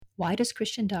Why does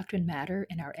Christian doctrine matter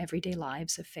in our everyday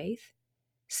lives of faith?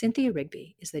 Cynthia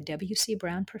Rigby is the W.C.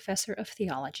 Brown Professor of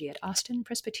Theology at Austin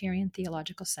Presbyterian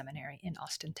Theological Seminary in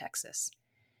Austin, Texas.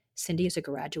 Cindy is a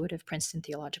graduate of Princeton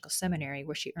Theological Seminary,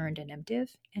 where she earned an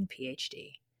MDiv and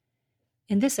PhD.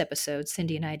 In this episode,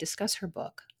 Cindy and I discuss her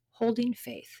book, Holding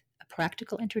Faith, A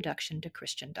Practical Introduction to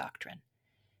Christian Doctrine.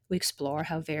 We explore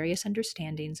how various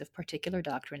understandings of particular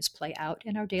doctrines play out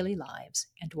in our daily lives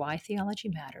and why theology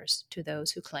matters to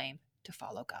those who claim to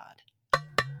follow God.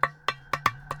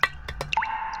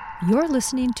 You're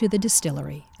listening to The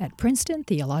Distillery at Princeton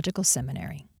Theological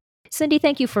Seminary. Cindy,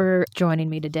 thank you for joining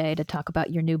me today to talk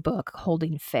about your new book,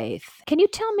 Holding Faith. Can you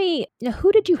tell me,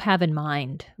 who did you have in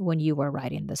mind when you were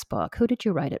writing this book? Who did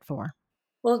you write it for?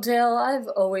 Well, Dale, I've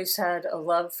always had a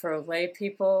love for lay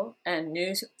people and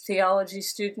new theology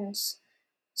students.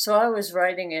 So I was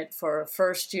writing it for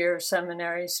first-year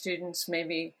seminary students,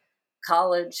 maybe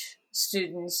college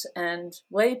students, and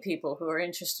lay people who are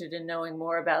interested in knowing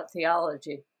more about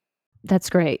theology.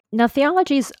 That's great. Now,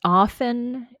 theology is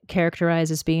often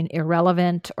characterized as being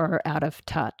irrelevant or out of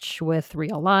touch with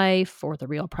real life or the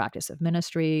real practice of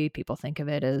ministry. People think of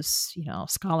it as,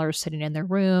 scholars sitting in their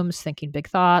rooms thinking big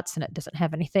thoughts, and it doesn't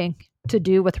have anything to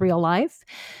do with real life.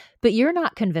 But you're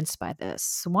not convinced by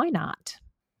this. Why not?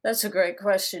 That's a great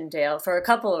question, Dale, for a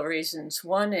couple of reasons.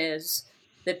 One is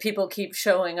that people keep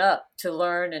showing up to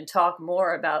learn and talk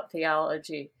more about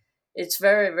theology. It's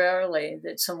very rarely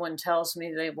that someone tells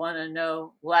me they want to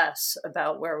know less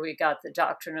about where we got the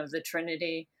doctrine of the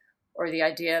Trinity or the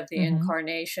idea of the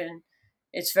incarnation.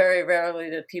 It's very rarely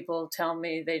that people tell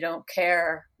me they don't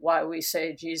care why we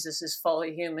say Jesus is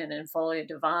fully human and fully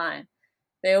divine.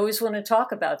 They always want to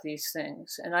talk about these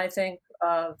things. And I think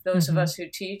those of us who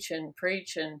teach and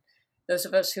preach and those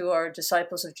of us who are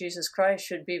disciples of Jesus Christ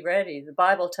should be ready. The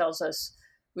Bible tells us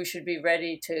we should be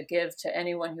ready to give to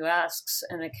anyone who asks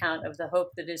an account of the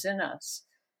hope that is in us.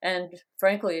 And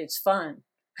frankly, it's fun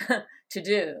to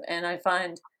do. And I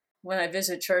find when I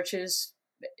visit churches,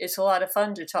 it's a lot of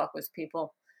fun to talk with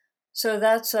people. So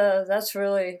that's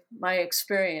really my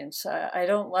experience. I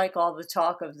don't like all the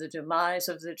talk of the demise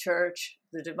of the church,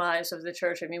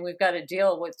 I mean, we've got to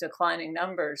deal with declining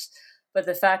numbers. But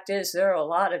the fact is, there are a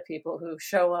lot of people who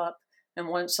show up and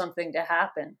want something to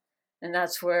happen. And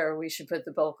that's where we should put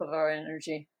the bulk of our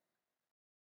energy.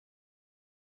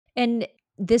 And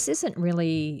this isn't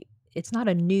really, it's not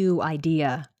a new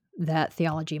idea that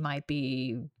theology might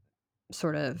be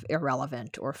sort of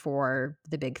irrelevant or for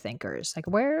the big thinkers. Like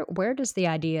where does the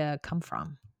idea come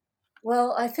from?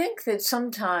 Well, I think that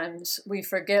sometimes we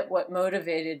forget what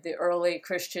motivated the early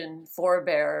Christian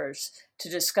forebearers to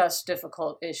discuss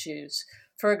difficult issues.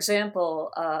 For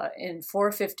example, in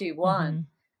 451,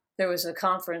 there was a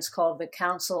conference called the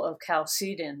Council of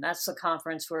Chalcedon. That's the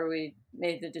conference where we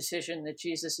made the decision that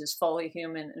Jesus is fully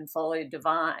human and fully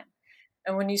divine.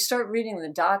 And when you start reading the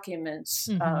documents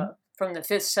from the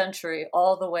 5th century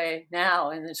all the way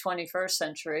now in the 21st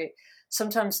century,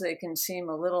 sometimes they can seem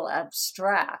a little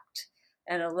abstract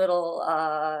and a little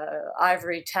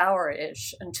ivory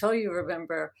tower-ish until you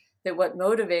remember that what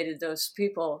motivated those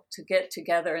people to get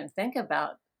together and think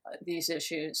about these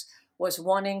issues was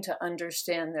wanting to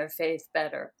understand their faith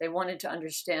better. They wanted to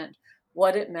understand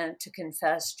what it meant to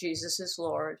confess Jesus as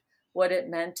Lord, what it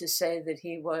meant to say that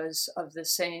he was of the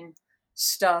same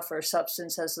stuff or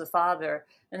substance as the Father,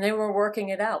 and they were working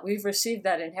it out. We've received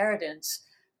that inheritance,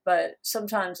 but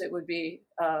sometimes it would be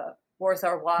worth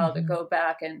our while to go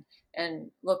back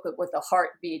and look at what the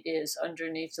heartbeat is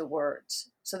underneath the words.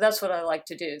 So that's what I like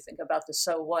to do, think about the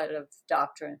so what of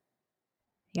doctrine.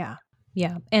 Yeah.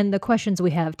 Yeah. And the questions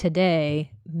we have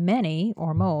today, many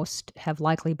or most have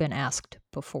likely been asked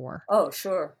before. Oh,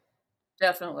 sure.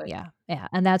 Definitely. Yeah. Yeah.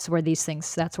 And that's where these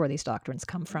doctrines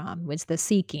come from. It's the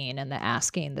seeking and the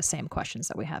asking the same questions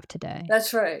that we have today.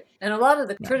 That's right. And a lot of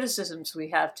the criticisms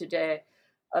we have today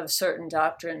of certain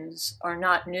doctrines are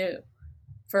not new.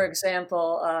 For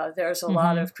example, there's a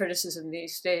lot of criticism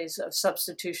these days of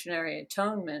substitutionary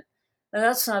atonement. And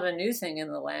that's not a new thing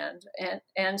in the land. And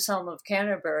Anselm of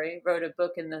Canterbury wrote a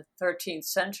book in the 13th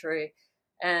century,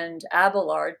 and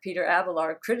Peter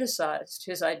Abelard, criticized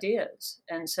his ideas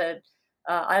and said,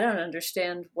 I don't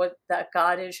understand what that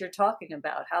God is you're talking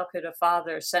about. How could a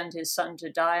father send his son to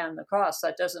die on the cross?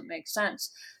 That doesn't make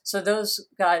sense. So those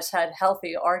guys had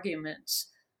healthy arguments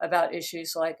about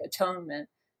issues like atonement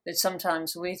that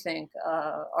sometimes we think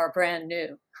are brand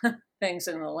new things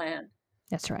in the land.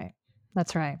 That's right.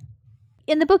 That's right.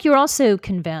 In the book, you're also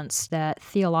convinced that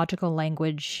theological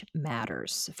language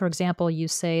matters. For example, you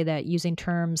say that using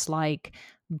terms like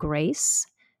grace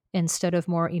instead of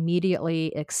more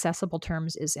immediately accessible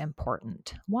terms is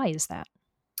important. Why is that?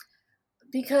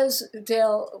 Because,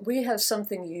 Dale, we have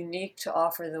something unique to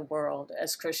offer the world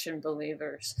as Christian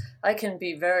believers. I can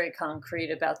be very concrete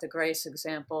about the grace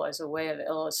example as a way of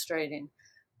illustrating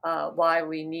why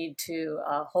we need to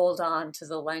hold on to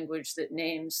the language that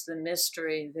names the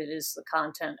mystery that is the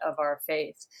content of our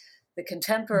faith. The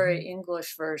contemporary Mm-hmm.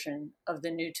 English version of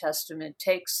the New Testament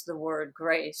takes the word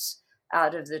grace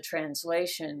out of the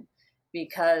translation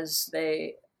because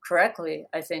they correctly,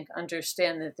 I think,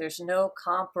 understand that there's no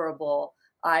comparable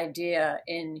idea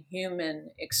in human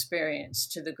experience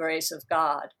to the grace of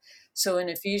God. So in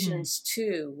Mm. Ephesians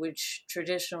 2, which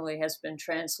traditionally has been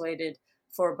translated,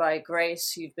 "For by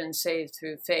grace you've been saved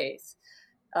through faith,"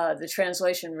 the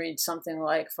translation reads something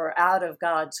like, "For out of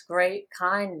God's great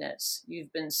kindness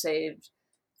you've been saved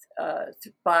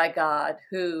by God,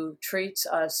 who treats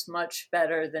us much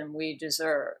better than we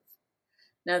deserve."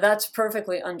 Now, that's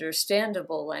perfectly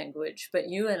understandable language, but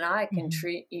you and I can Mm-hmm.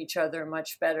 treat each other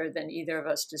much better than either of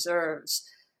us deserves.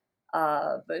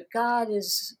 But God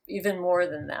is even more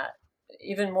than that,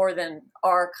 even more than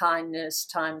our kindness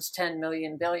times 10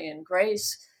 million billion.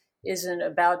 Grace isn't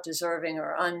about deserving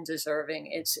or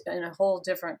undeserving, it's in a whole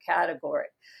different category.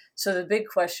 So, the big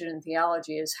question in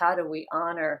theology is, how do we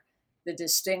honor the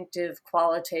distinctive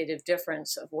qualitative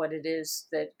difference of what it is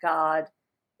that God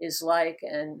is like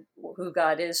and who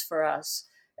God is for us?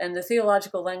 And the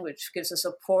theological language gives us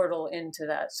a portal into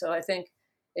that. So, I think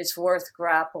it's worth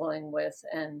grappling with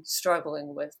and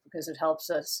struggling with because it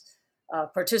helps us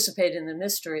participate in the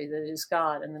mystery that is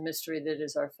God and the mystery that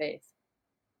is our faith.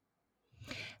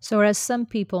 So, whereas some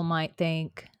people might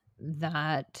think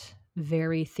that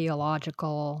very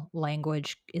theological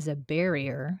language is a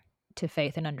barrier to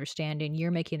faith and understanding,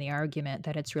 you're making the argument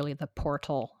that it's really the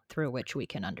portal through which we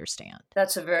can understand.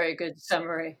 That's a very good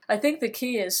summary. I think the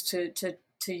key is to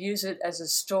use it as a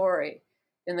story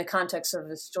in the context of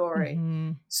a story.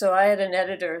 Mm-hmm. So I had an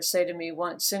editor say to me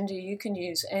once, "Cindy, you can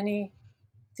use any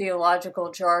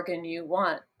theological jargon you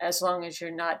want as long as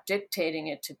you're not dictating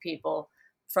it to people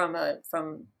from a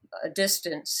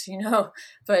distance,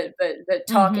 but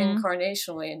talk Mm-hmm.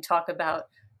 incarnationally and talk about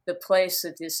the place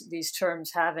that these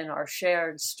terms have in our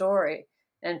shared story,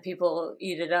 and people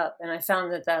eat it up." And I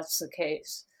found that that's the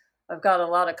case. I've got a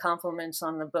lot of compliments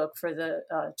on the book for the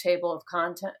table of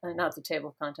content, not the table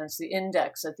of contents, the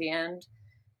index at the end,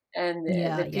 and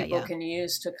Yeah, that yeah, people yeah. can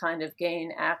use to kind of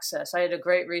gain access. I had a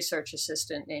great research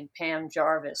assistant named Pam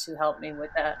Jarvis who helped me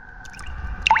with that.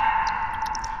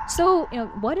 So,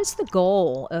 what is the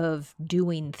goal of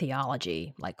doing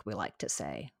theology, like we like to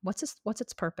say? What's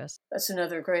its purpose? That's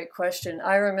another great question.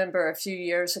 I remember a few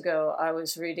years ago, I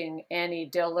was reading Annie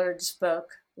Dillard's book,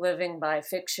 Living by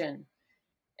Fiction,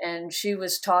 and she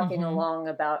was talking Mm-hmm. along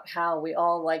about how we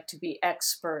all like to be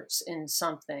experts in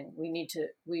something.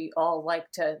 We all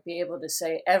like to be able to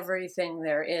say everything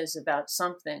there is about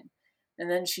something. And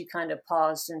then she kind of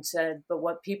paused and said, "But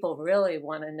what people really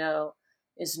want to know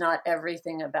is not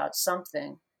everything about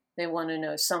something. They want to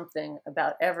know something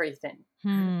about everything."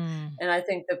 Hmm. And I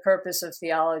think the purpose of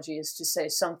theology is to say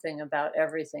something about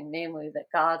everything, namely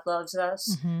that God loves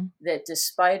us, Mm-hmm. that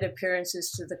despite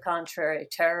appearances to the contrary,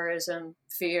 terrorism,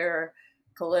 fear,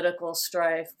 political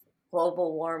strife,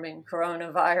 global warming, That's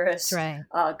coronavirus,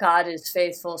 right. God is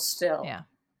faithful still. Yeah.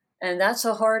 And that's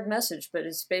a hard message, but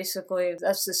it's basically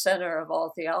that's the center of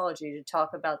all theology, to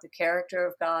talk about the character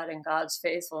of God and God's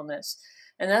faithfulness.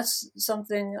 And that's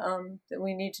something that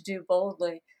we need to do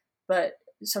boldly, but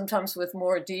sometimes with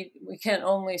more we can't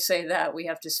only say that. We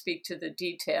have to speak to the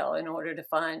detail in order to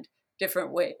find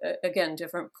different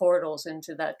portals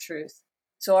into that truth.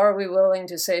 So, are we willing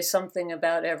to say something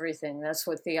about everything? That's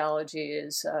what theology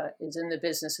is in the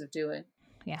business of doing.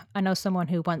 Yeah. I know someone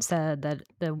who once said that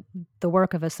the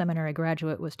work of a seminary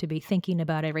graduate was to be thinking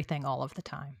about everything all of the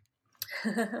time.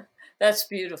 That's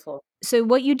beautiful. So,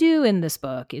 what you do in this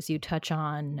book is you touch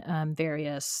on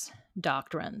various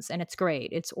doctrines, and it's great.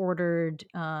 It's ordered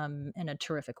in a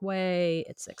terrific way,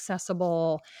 it's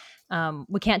accessible.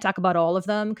 We can't talk about all of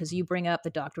them because you bring up the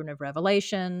doctrine of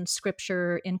revelation,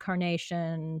 scripture,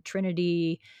 incarnation,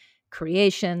 Trinity,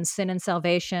 creation, sin and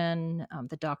salvation,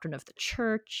 the doctrine of the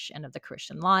church and of the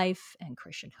Christian life, and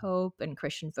Christian hope and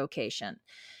Christian vocation.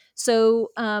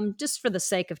 So, just for the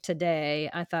sake of today,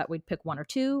 I thought we'd pick one or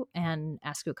two and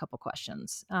ask you a couple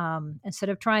questions. Instead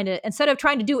of trying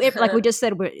to do it like we just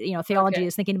said, theology Okay.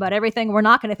 is thinking about everything. We're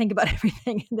not going to think about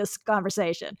everything in this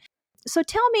conversation. So,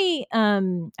 tell me.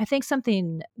 I think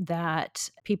something that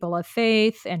people of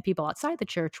faith and people outside the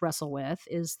church wrestle with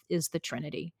is the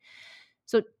Trinity.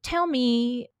 So, tell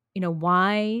me.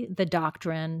 why the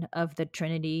doctrine of the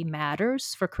Trinity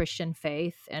matters for Christian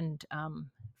faith and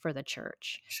for the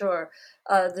church. Sure.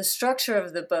 The structure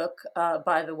of the book,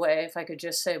 by the way, if I could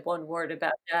just say one word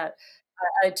about that,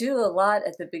 I do a lot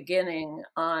at the beginning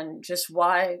on just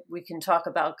why we can talk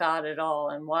about God at all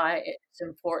and why it's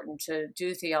important to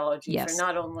do theology for Yes.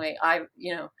 not only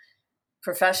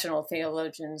professional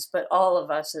theologians, but all of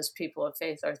us as people of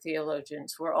faith are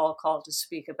theologians. We're all called to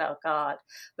speak about God.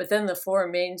 But then the four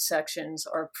main sections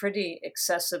are pretty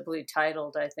accessibly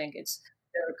titled, I think. It's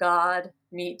there God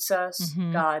meets us,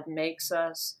 Mm-hmm. God makes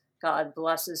us, God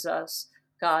blesses us,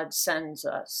 God sends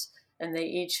us. And they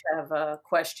each have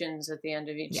questions at the end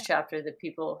of each Yeah, chapter that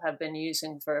people have been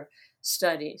using for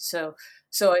study. So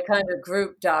I kind of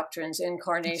group doctrines. that's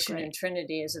Incarnation great. and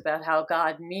Trinity is about how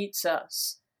God meets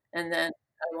us, and then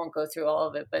I won't go through all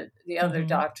of it, but the other Mm-hmm.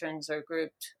 doctrines are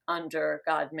grouped under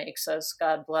God makes us,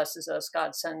 God blesses us,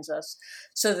 God sends us.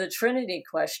 So the Trinity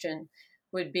question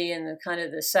would be in the kind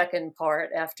of the second part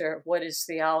after what is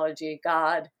theology?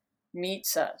 God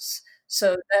meets us.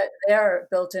 So that there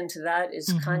built into that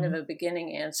is kind of Mm-hmm. a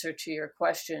beginning answer to your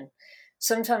question.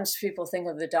 Sometimes people think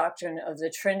of the doctrine of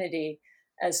the Trinity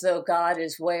as though God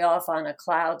is way off on a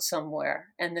cloud somewhere.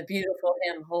 And the beautiful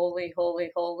hymn, Holy,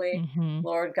 Holy, Holy, Mm-hmm.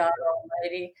 Lord God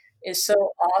Almighty, is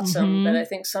so awesome. But Mm-hmm. I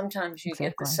think sometimes you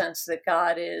get the Exactly. sense that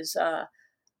God is,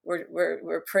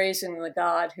 we're praising the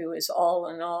God who is all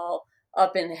in all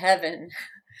up in heaven.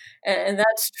 And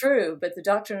that's true, but the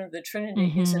doctrine of the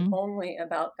Trinity isn't Mm-hmm. only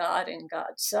about God and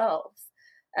God's self.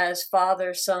 As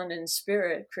Father, Son, and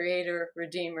Spirit, creator,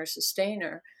 redeemer,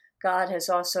 sustainer, God has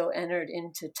also entered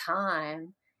into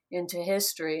time, into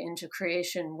history, into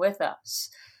creation with us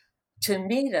to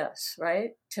meet us,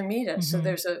 right? To meet us. So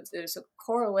Mm-hmm. there's a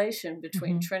correlation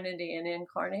between Mm-hmm. Trinity and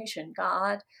incarnation.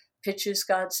 God pitches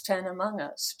God's tent among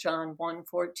us, John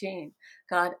 1:14.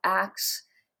 God acts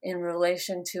in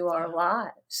relation to our Yeah.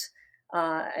 lives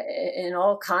in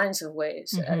all kinds of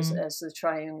ways Mm-hmm. as the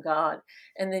triune God.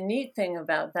 And the neat thing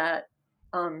about that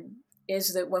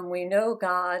is that when we know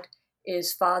God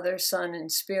is Father, Son,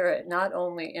 and Spirit, not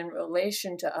only in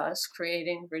relation to us,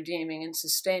 creating, redeeming, and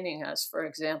sustaining us, for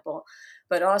example,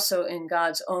 but also in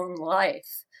God's own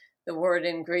life. The word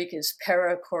in Greek is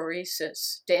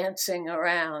perichoresis, dancing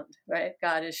around, right?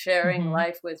 God is sharing Mm-hmm.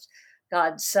 life with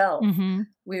God's self. Mm-hmm.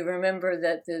 We remember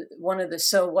that one of the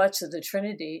so whats of the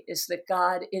Trinity is that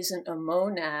God isn't a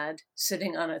monad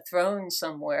sitting on a throne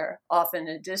somewhere, off in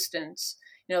a distance,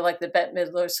 like the Bette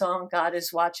Midler song, God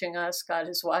is watching us, God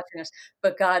is watching us,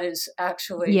 but God is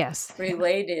actually Yes. Yeah.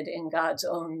 related in God's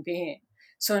own being.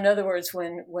 So, in other words,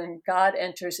 when God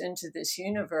enters into this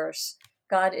universe,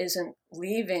 God isn't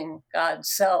leaving God's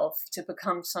self to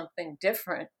become something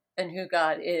different than who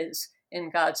God is in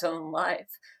God's own life.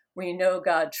 We know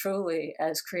God truly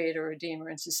as creator, redeemer,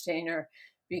 and sustainer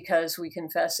because we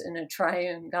confess in a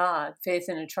triune God, faith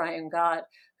in a triune God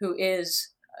who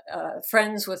is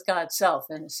friends with God's self,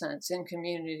 in a sense, in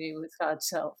community with God's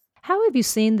self. How have you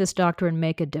seen this doctrine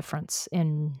make a difference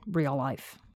in real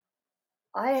life?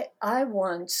 I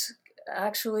once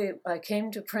actually I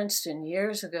came to Princeton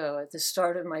years ago at the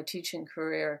start of my teaching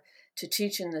career to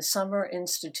teach in the Summer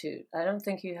Institute. I don't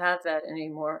think you have that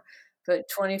anymore, but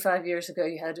 25 years ago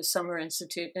you had a Summer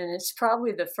Institute, and it's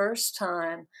probably the first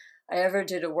time I ever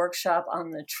did a workshop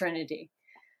on the Trinity.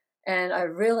 And I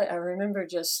remember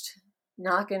just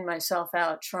knocking myself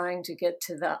out trying to get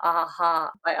to the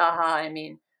aha. By aha, I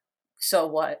mean, so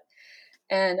what?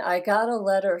 And I got a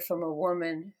letter from a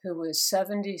woman who was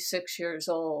 76 years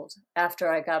old after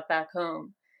I got back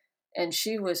home. And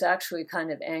she was actually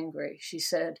kind of angry. She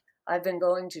said, I've been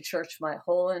going to church my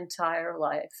whole entire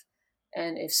life.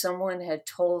 And if someone had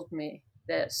told me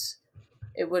this,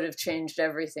 it would have changed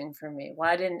everything for me.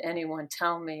 Why didn't anyone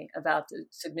tell me about the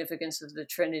significance of the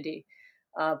Trinity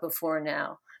before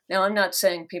now? Now, I'm not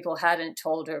saying people hadn't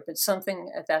told her, but something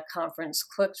at that conference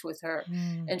clicked with her.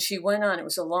 Mm. And she went on, it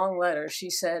was a long letter. She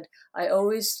said, I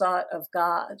always thought of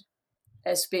God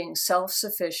as being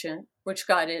self-sufficient, which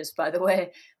God is, by the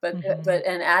way, Mm-hmm.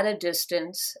 and at a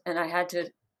distance, and I had to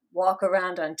walk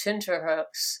around on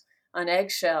tenterhooks, on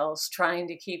eggshells, trying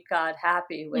to keep God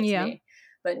happy with Yeah. me.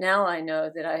 But now I know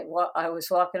that I was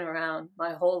walking around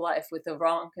my whole life with the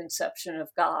wrong conception of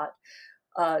God.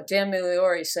 Dan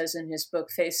Migliore says in his book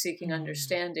Faith Seeking Mm.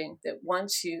 Understanding that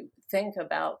once you think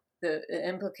about the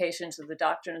implications of the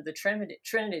doctrine of the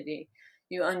Trinity,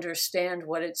 you understand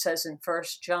what it says in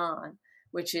First John,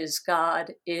 which is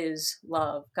God is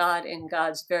love. God in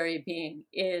God's very being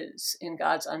is in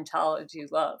God's ontology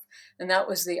love. And that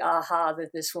was the aha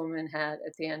that this woman had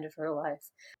at the end of her life.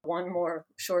 One more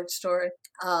short story.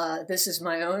 This is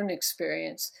my own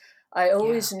experience. I Yeah.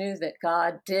 always knew that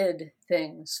God did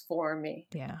things for me.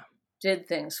 Yeah. Did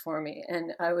things for me.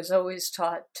 And I was always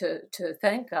taught to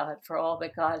thank God for all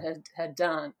that God had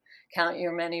done. Count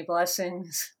your many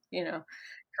blessings,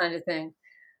 kind of thing.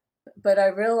 But I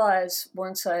realized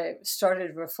once I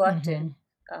started reflecting,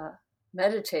 Mhm. uh,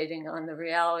 meditating on the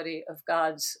reality of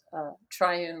God's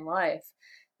triune life,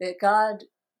 that God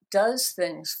does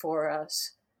things for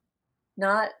us,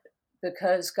 not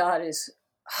because God is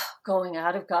going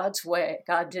out of God's way.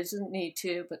 God doesn't need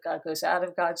to, but God goes out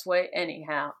of God's way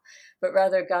anyhow. But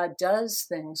rather, God does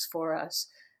things for us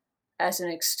as an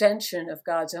extension of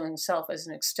God's own self, as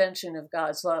an extension of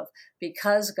God's love.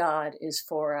 Because God is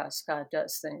for us, God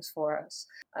does things for us.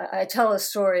 I tell a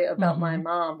story about my Mhm.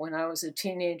 mom. When I was a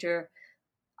teenager,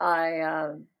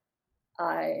 I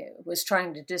I was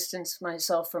trying to distance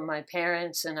myself from my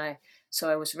parents, and so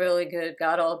I was really good,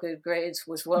 got all good grades,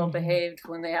 was well Mhm. behaved.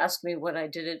 When they asked me what I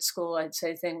did at school, I'd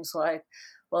say things like,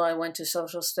 well, I went to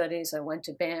social studies, I went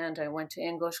to band, I went to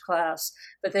English class,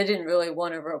 but they didn't really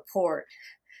want to report.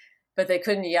 But they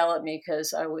couldn't yell at me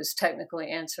because I was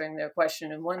technically answering their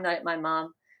question. And one night, my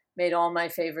mom made all my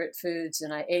favorite foods,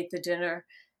 and I ate the dinner,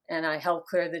 and I helped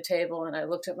clear the table. And I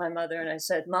looked at my mother and I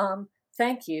said, Mom,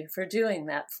 thank you for doing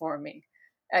that for me.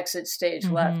 Exit stage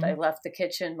left. I Mhm. left the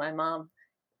kitchen. My mom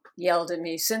yelled at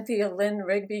me, Cynthia Lynn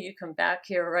Rigby, you come back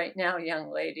here right now,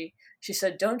 young lady. She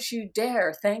said, don't you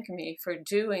dare thank me for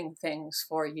doing things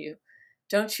for you.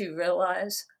 Don't you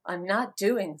realize I'm not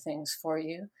doing things for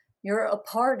you? You're a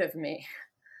part of me.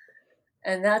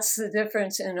 And that's the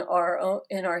difference in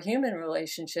our human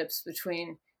relationships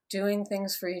between doing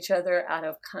things for each other out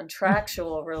of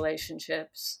contractual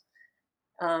relationships,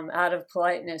 out of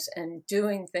politeness, and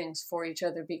doing things for each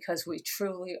other because we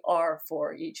truly are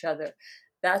for each other.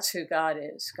 That's who God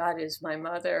is. God is my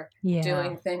mother Yeah.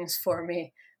 doing things for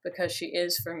me because she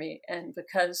is for me. And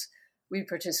because we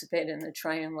participate in the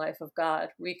triune life of God,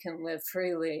 we can live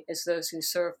freely as those who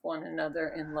serve one another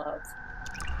in love.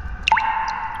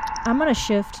 I'm going to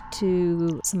shift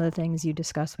to some of the things you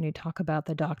discuss when you talk about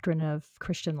the doctrine of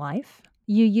Christian life.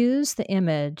 You use the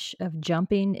image of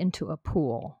jumping into a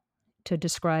pool to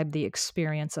describe the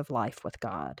experience of life with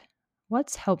God.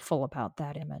 What's helpful about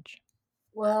that image?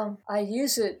 Well, I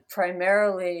use it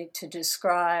primarily to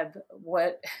describe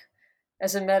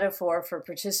as a metaphor for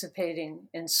participating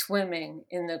in swimming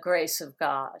in the grace of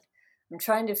God. I'm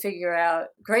trying to figure out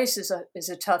grace is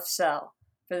a tough sell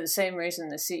for the same reason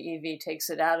the CEV takes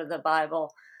it out of the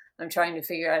Bible. I'm trying to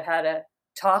figure out how to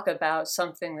talk about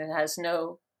something that has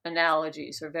no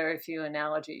analogies or very few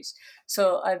analogies.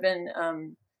 So I've been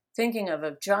thinking of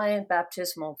a giant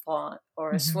baptismal font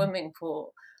or a Mhm. swimming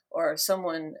pool, or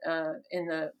someone in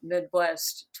the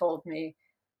Midwest told me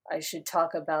I should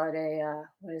talk about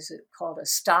what is it called, a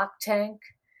stock tank.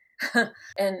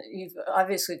 And you've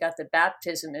obviously got the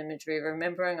baptism imagery,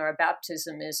 remembering our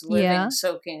baptism is living, Yeah.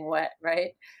 soaking wet,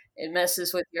 right? It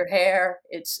messes with your hair.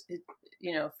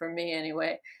 For me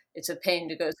anyway, it's a pain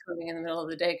to go swimming in the middle of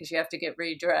the day because you have to get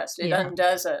redressed. It Yeah.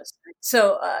 undoes us.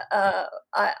 So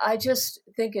I just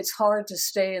think it's hard to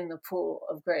stay in the pool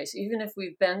of grace, even if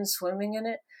we've been swimming in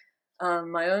it.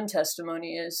 My own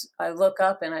testimony is I look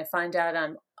up and I find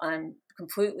out I'm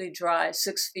completely dry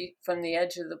 6 feet from the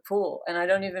edge of the pool, and I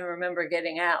don't even remember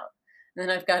getting out. And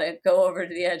then I've got to go over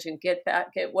to the edge and get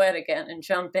back, get wet again, and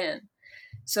jump in.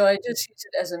 So I just use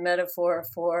it as a metaphor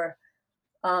for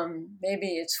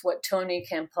maybe it's what Tony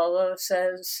Campolo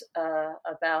says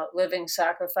about living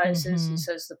sacrifices. He Mhm.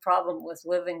 says the problem with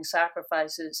living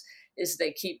sacrifices is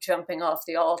they keep jumping off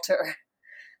the altar.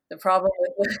 The problem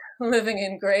with living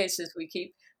in grace is we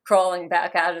keep crawling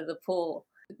back out of the pool.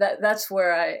 That's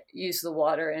where I use the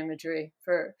water imagery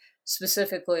for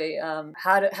specifically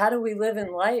how do we live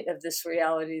in light of this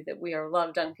reality that we are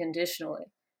loved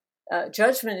unconditionally.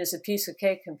 Judgment is a piece of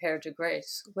cake compared to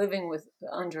grace. Living with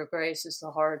under grace is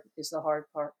the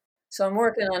hard part. So I'm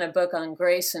working on a book on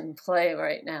grace and play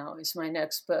right now. Is my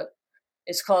next book.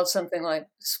 It's called something like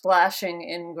Splashing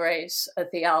in Grace: A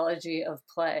Theology of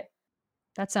Play.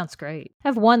 That sounds great. I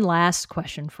have one last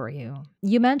question for you.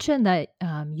 You mentioned that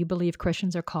you believe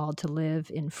Christians are called to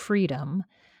live in freedom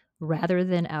rather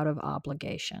than out of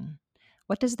obligation.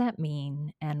 What does that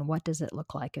mean, and what does it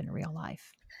look like in real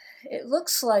life? It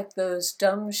looks like those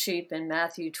dumb sheep in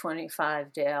Matthew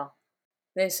 25, Dale.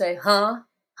 They say, huh?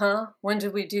 Huh? When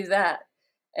did we do that?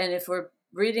 And if we're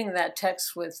reading that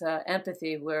text with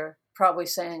empathy, we're probably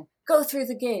saying, go through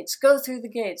the gates,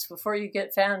 before you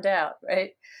get found out,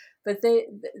 right? But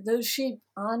those sheep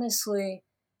honestly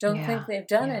don't think Yeah. they've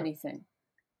done Yeah. anything,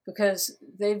 because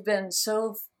they've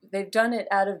done it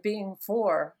out of being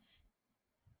for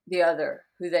the other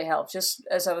who they help. Just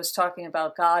as I was talking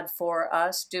about God for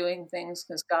us, doing things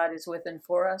because God is with and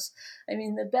for us. I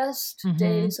mean, the best Mm-hmm.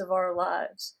 days of our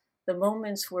lives, the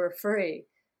moments we're free,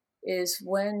 is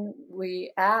when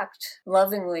we act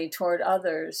lovingly toward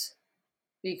others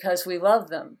because we love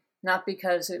them, not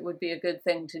because it would be a good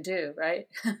thing to do, right?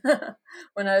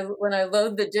 When I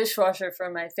load the dishwasher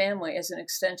for my family as an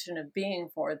extension of being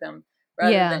for them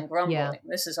rather Yeah. than Yeah. grumbling.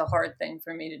 This is a hard thing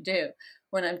for me to do.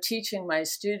 When I'm teaching my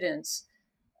students,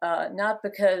 not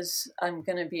because I'm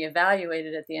going to be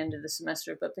evaluated at the end of the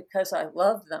semester, but because I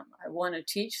love them. I want to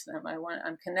teach them.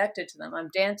 I'm connected to them. I'm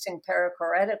dancing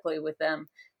perichoretically with them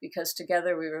because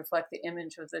together we reflect the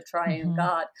image of the triune Mm-hmm.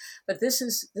 God. But this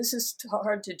is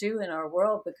hard to do in our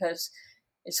world because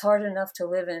it's hard enough to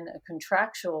live in a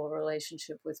contractual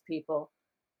relationship with people.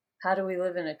 How do we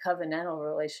live in a covenantal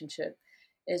relationship?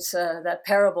 It's that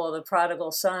parable of the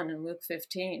prodigal son in Luke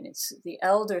 15. It's the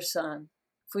elder son.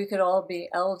 If we could all be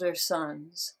elder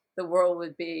sons, the world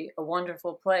would be a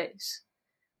wonderful place.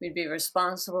 We'd be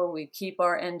responsible. We'd keep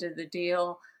our end of the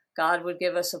deal. God would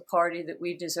give us a party that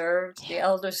we deserved. The Yeah.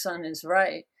 elder son is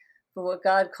right. But what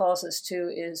God calls us to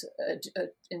is an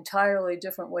entirely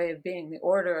different way of being, the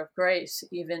order of grace,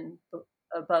 even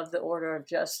above the order of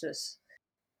justice.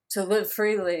 To live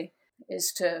freely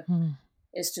is to Mm.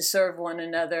 serve one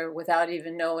another without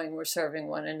even knowing we're serving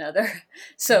one another.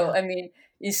 So, Yeah. I mean,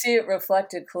 you see it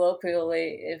reflected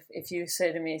colloquially if you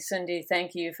say to me, Cindy,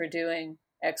 thank you for doing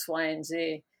X, Y, and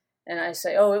Z. And I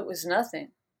say, oh, it was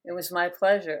nothing. It was my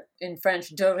pleasure. In French,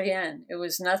 de rien. It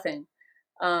was nothing.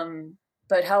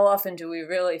 But how often do we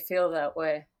really feel that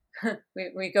way?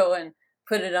 We go and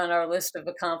put it on our list of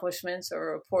accomplishments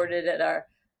or report it at our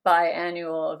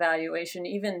biannual evaluation.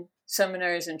 Even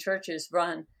seminaries and churches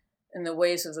run in the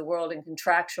ways of the world in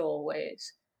contractual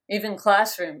ways. Even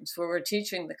classrooms where we're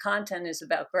teaching, the content is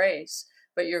about grace,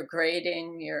 but you're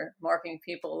grading, you're marking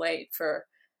people late for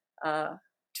uh,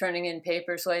 turning in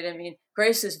papers late. I mean,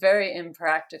 grace is very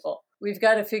impractical. We've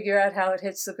got to figure out how it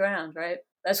hits the ground, right?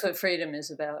 That's what freedom is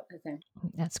about, I think.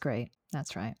 That's great.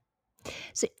 That's right.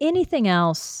 So, anything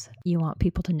else you want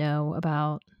people to know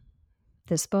about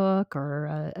this book, or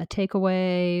a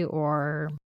takeaway, or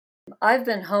I've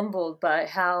been humbled by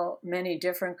how many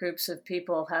different groups of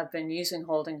people have been using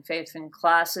Holding Faith in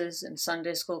classes, in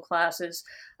Sunday school classes.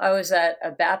 I was at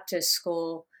a Baptist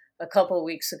school a couple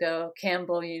weeks ago,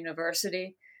 Campbell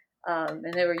University,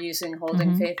 and they were using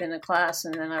Holding Mhm. Faith in a class.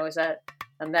 And then I was at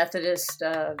a Methodist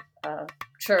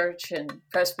church and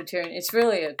Presbyterian. It's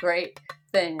really a great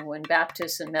thing when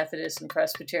Baptists and Methodists and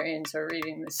Presbyterians are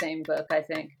reading the same book, I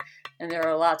think. And there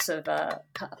are lots of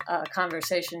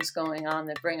conversations going on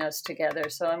that bring us together.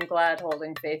 So I'm glad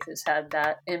Holding Faith has had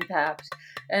that impact.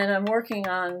 And I'm working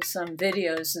on some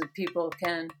videos that people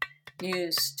can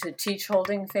use to teach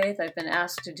Holding Faith. I've been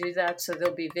asked to do that. So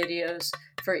there'll be videos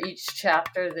for each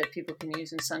chapter that people can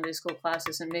use in Sunday school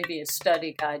classes, and maybe a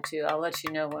study guide too. I'll let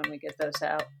you know when we get those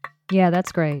out. Yeah,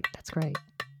 that's great. That's great.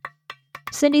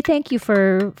 Cindy, thank you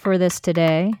for this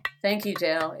today. Thank you,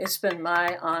 Dale. It's been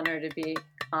my honor to be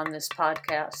on this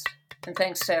podcast. And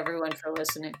thanks to everyone for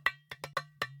listening.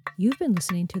 You've been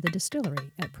listening to The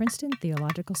Distillery at Princeton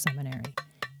Theological Seminary.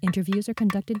 Interviews are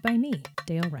conducted by me,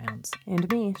 Dale Rounds.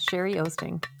 And me, Sherry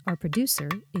Osting. Our producer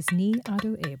is Nee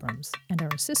Otto Abrams, and our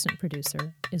assistant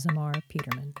producer is Amar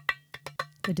Peterman.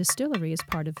 The Distillery is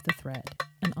part of The Thread,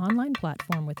 an online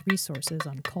platform with resources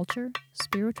on culture,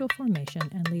 spiritual formation,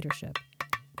 and leadership.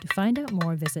 To find out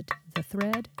more, visit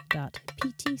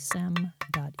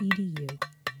thethread.ptsem.edu.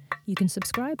 You can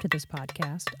subscribe to this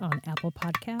podcast on Apple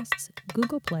Podcasts,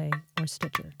 Google Play, or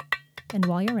Stitcher. And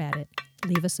while you're at it,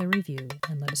 leave us a review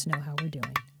and let us know how we're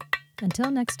doing.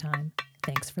 Until next time,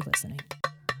 thanks for listening.